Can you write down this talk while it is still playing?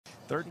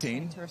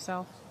13. To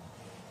herself.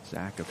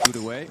 Ayaka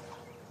Furue.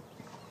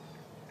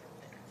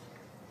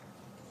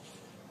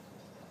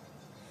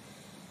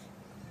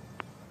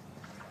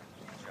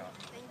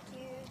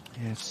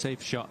 Yeah,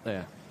 safe shot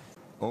there.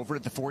 Over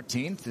at the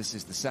 14th, this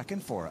is the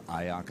second for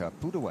Ayaka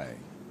Furue.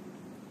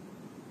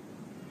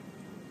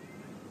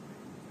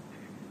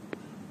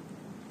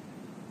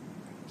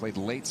 Played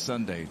late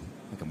Sunday,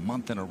 like a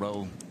month in a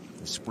row,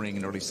 the spring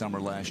and early summer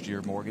last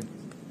year, Morgan.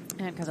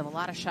 And because of a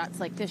lot of shots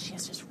like this, she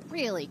has just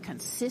really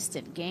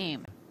consistent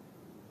game.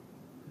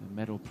 A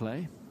medal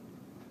play.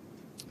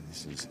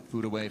 This is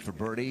Furue for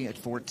birdie at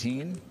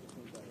 14.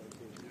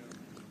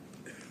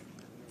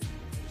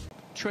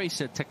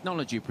 Tracer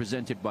technology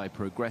presented by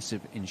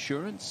Progressive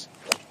Insurance.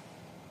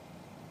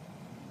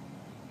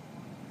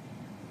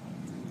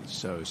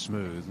 So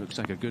smooth, looks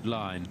like a good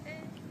line.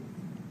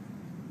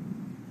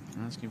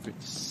 Asking for it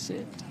to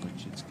sit,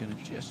 which it's going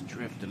to just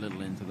drift a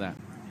little into that.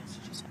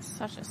 She just has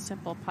such a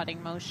simple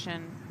putting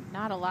motion,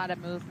 not a lot of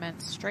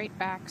movement, straight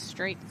back,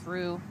 straight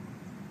through.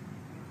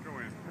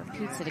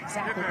 Repeats it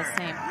exactly the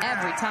same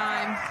every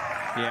time.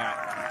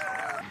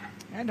 Yeah.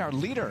 And our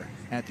leader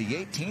at the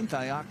 18th,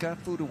 Ayaka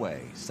Furue,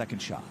 second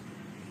shot.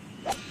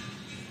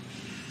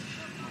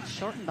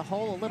 Shortened the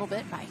hole a little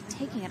bit by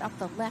taking it up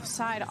the left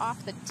side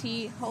off the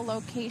tee. Hole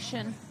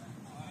location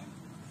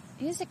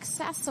is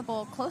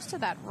accessible close to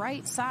that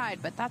right side,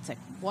 but that's a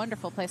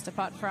wonderful place to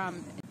putt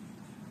from.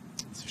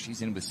 So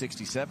she's in with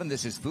 67.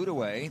 This is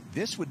Furue.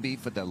 This would be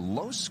for the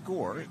low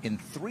score in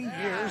 3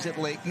 years at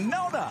Lake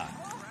Nona.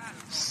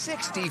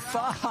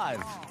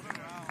 65.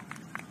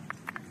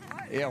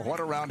 Yeah, what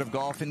a round of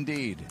golf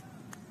indeed.